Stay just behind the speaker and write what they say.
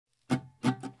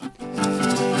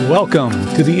Welcome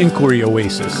to the Inquiry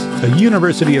Oasis, a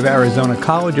University of Arizona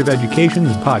College of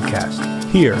Education's podcast.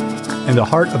 Here, in the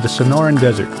heart of the Sonoran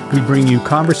Desert, we bring you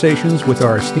conversations with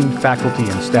our esteemed faculty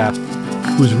and staff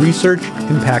whose research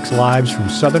impacts lives from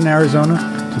southern Arizona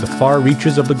to the far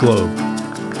reaches of the globe.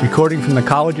 Recording from the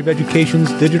College of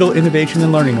Education's Digital Innovation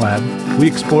and Learning Lab, we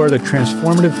explore the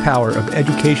transformative power of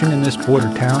education in this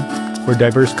border town, where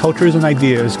diverse cultures and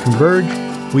ideas converge,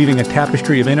 weaving a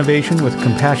tapestry of innovation with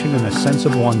compassion and a sense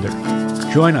of wonder.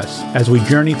 Join us as we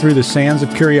journey through the sands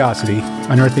of curiosity,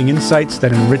 unearthing insights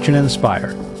that enrich and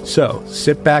inspire. So,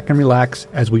 sit back and relax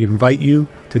as we invite you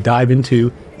to dive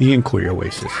into the Inquiry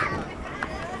Oasis.